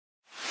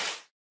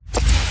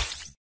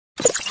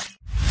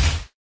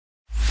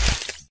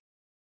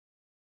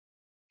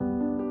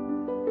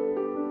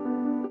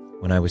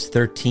When I was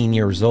 13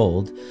 years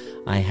old,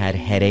 I had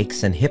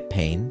headaches and hip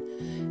pain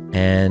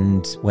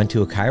and went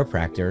to a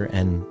chiropractor,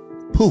 and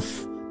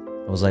poof,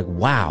 I was like,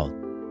 wow,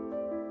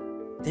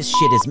 this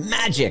shit is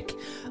magic.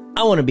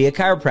 I want to be a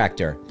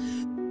chiropractor.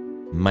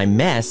 My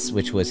mess,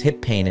 which was hip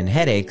pain and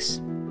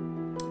headaches,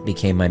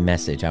 became my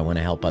message. I want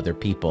to help other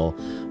people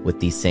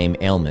with these same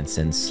ailments.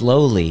 And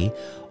slowly,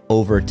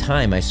 over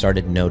time, I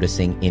started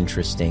noticing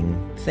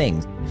interesting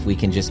things. If we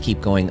can just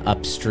keep going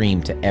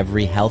upstream to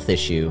every health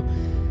issue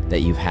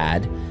that you've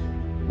had,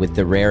 with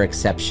the rare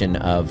exception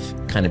of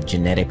kind of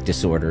genetic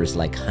disorders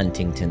like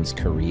Huntington's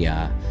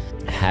chorea,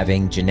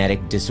 having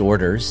genetic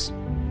disorders,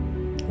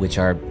 which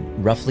are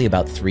roughly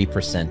about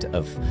 3%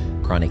 of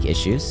chronic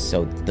issues.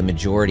 So the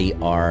majority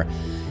are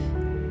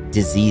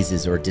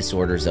diseases or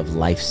disorders of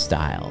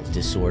lifestyle,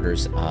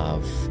 disorders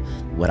of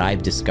what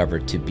I've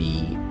discovered to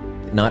be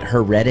not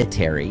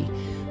hereditary,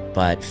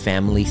 but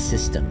family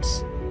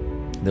systems.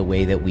 The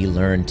way that we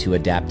learn to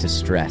adapt to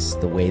stress,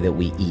 the way that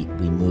we eat,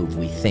 we move,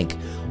 we think,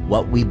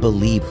 what we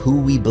believe, who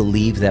we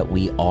believe that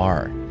we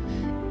are,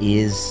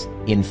 is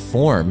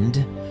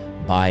informed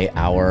by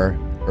our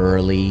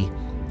early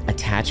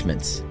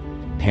attachments.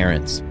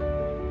 Parents,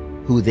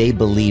 who they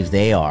believe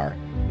they are,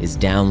 is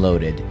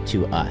downloaded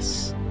to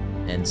us.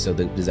 And so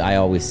I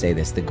always say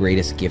this, the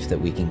greatest gift that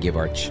we can give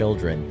our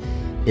children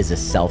is a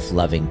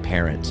self-loving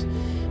parent.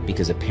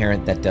 Because a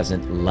parent that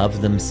doesn't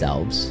love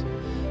themselves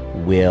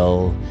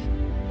will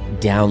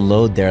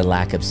download their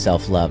lack of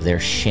self-love, their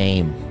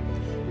shame,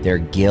 their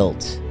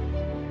guilt,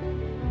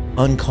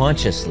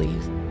 unconsciously,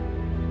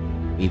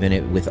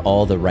 even with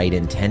all the right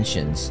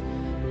intentions,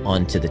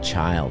 onto the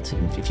child.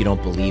 If you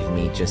don't believe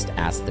me, just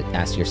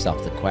ask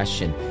yourself the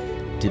question,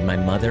 did my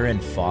mother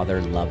and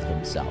father love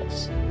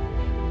themselves?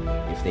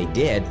 If they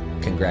did,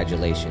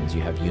 congratulations,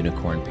 you have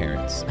unicorn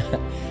parents.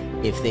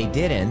 If they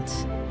didn't,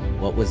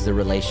 what was the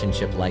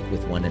relationship like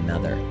with one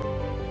another?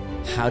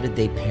 How did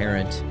they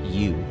parent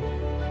you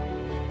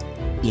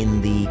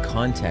in the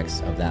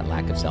context of that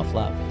lack of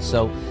self-love?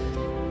 So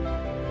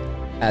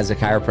as a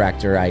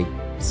chiropractor, I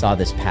saw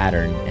this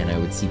pattern, and I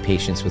would see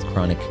patients with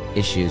chronic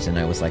issues, and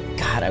I was like,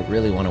 God, I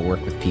really want to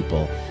work with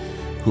people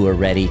who are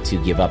ready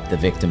to give up the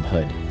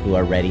victimhood, who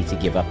are ready to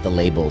give up the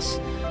labels,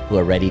 who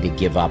are ready to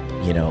give up,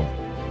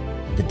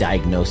 the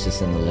diagnosis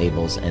and the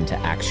labels, and to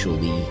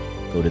actually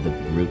go to the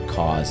root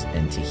cause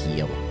and to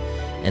heal.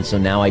 And so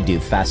now I do.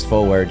 Fast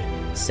forward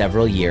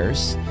several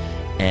years,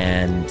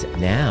 and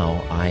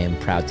now I am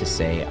proud to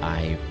say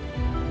I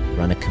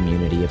run a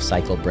community of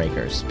cycle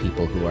breakers,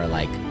 people who are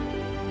like,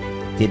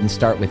 didn't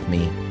start with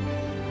me,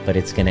 but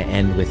it's going to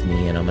end with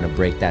me, and I'm going to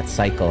break that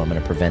cycle. I'm going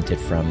to prevent it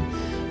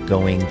from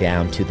going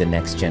down to the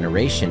next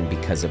generation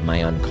because of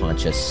my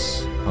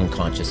unconsciousness.